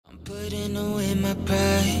Putting away my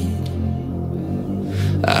pride.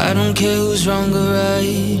 I don't care who's wrong or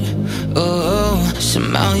right. Oh,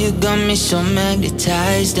 somehow you got me so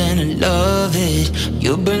magnetized, and I love it.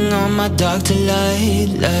 You bring all my dark to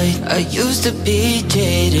light. I used to be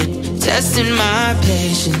jaded, testing my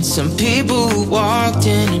patience. Some people who walked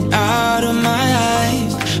in and out of my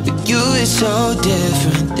life, but you is so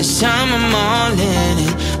different. This time I'm all in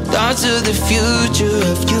it. Thoughts of the future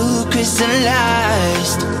of you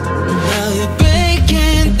crystallized. Now you're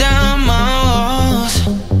breaking down my walls.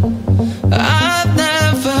 I've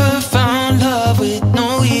never found love with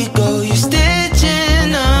no ego. You're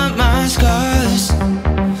stitching up my scars.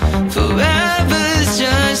 Forever's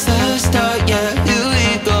just the start. Yeah, here we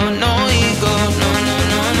go. No ego, no, no,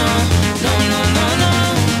 no, no. No, no, no, no.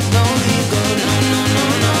 No ego, no, no, no,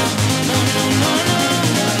 no. No, no, no, no.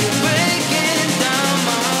 Now you're breaking down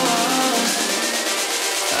my walls.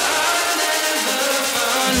 I've never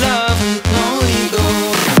found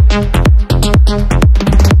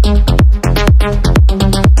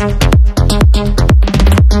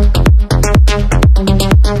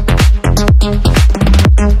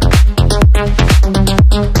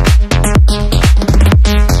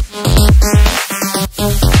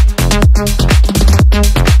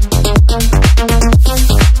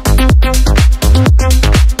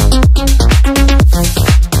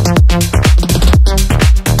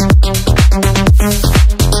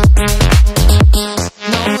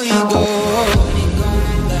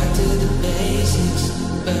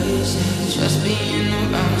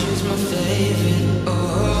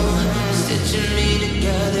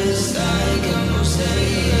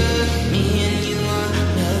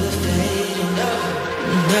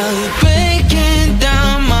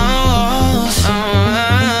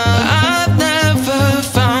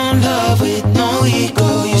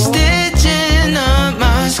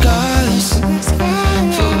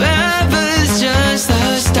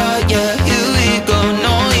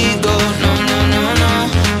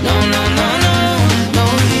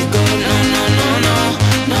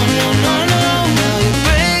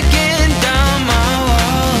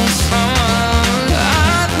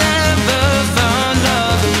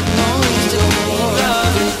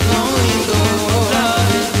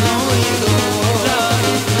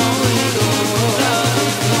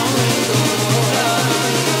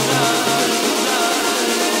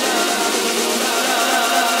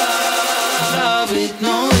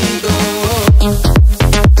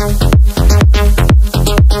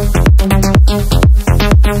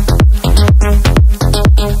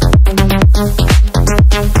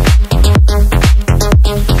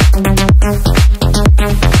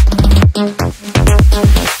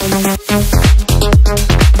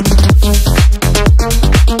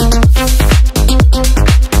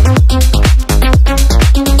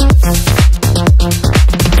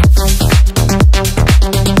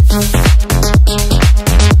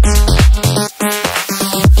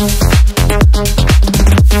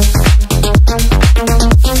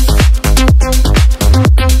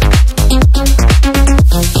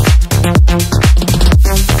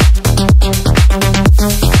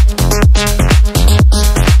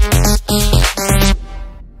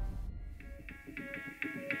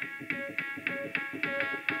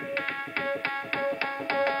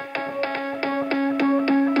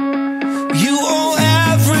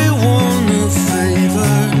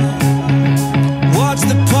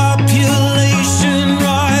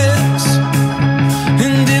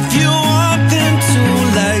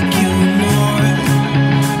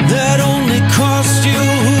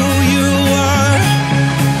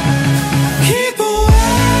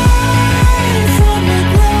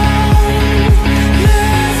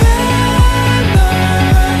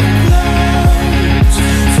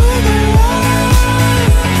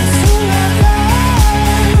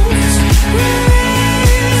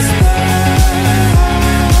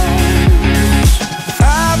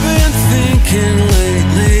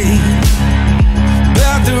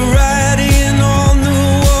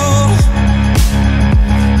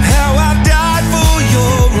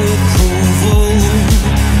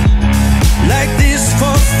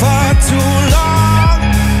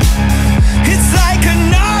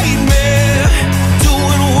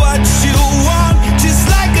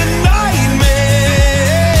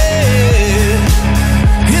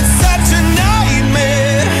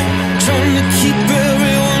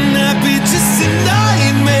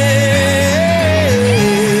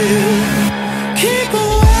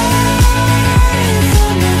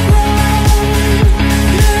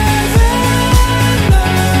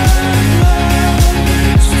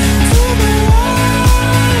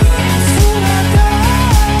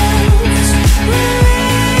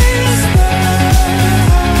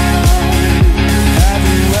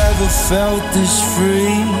is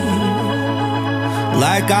free,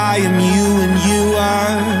 like I am you and you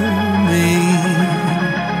are.